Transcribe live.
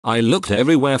I looked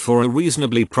everywhere for a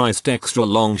reasonably priced extra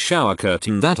long shower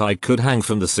curtain that I could hang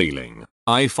from the ceiling.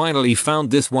 I finally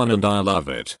found this one and I love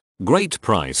it. Great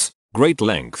price, great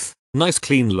length, nice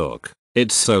clean look.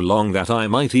 It's so long that I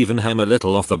might even hem a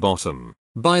little off the bottom.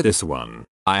 Buy this one.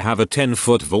 I have a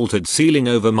 10-foot vaulted ceiling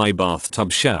over my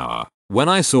bathtub shower. When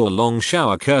I saw a long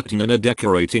shower curtain in a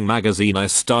decorating magazine I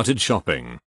started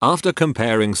shopping. After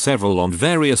comparing several on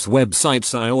various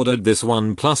websites I ordered this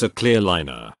one plus a clear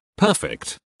liner.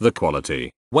 Perfect. The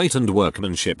quality, weight and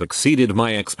workmanship exceeded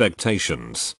my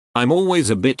expectations. I'm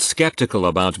always a bit skeptical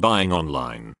about buying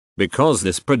online. Because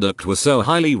this product was so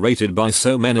highly rated by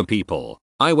so many people,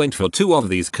 I went for 2 of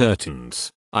these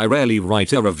curtains. I rarely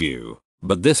write a review,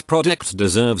 but this product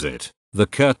deserves it. The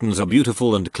curtains are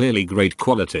beautiful and clearly great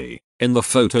quality. In the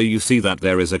photo you see that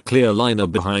there is a clear liner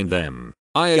behind them.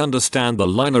 I understand the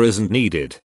liner isn't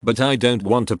needed, but I don't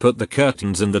want to put the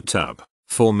curtains in the tub.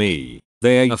 For me,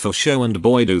 they are for show and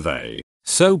boy do they.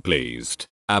 So pleased.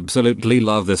 Absolutely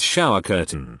love this shower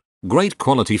curtain. Great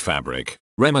quality fabric,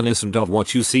 reminiscent of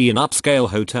what you see in upscale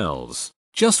hotels.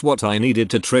 Just what I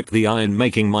needed to trick the eye in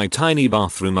making my tiny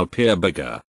bathroom appear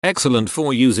bigger. Excellent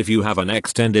for use if you have an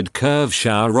extended curved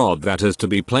shower rod that is to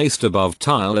be placed above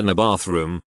tile in a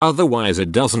bathroom, otherwise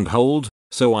it doesn't hold,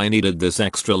 so I needed this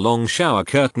extra long shower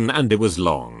curtain and it was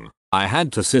long. I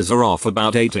had to scissor off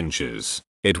about 8 inches.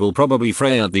 It will probably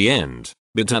fray at the end,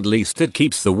 but at least it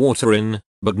keeps the water in,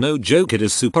 but no joke it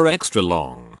is super extra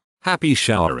long. Happy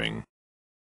showering.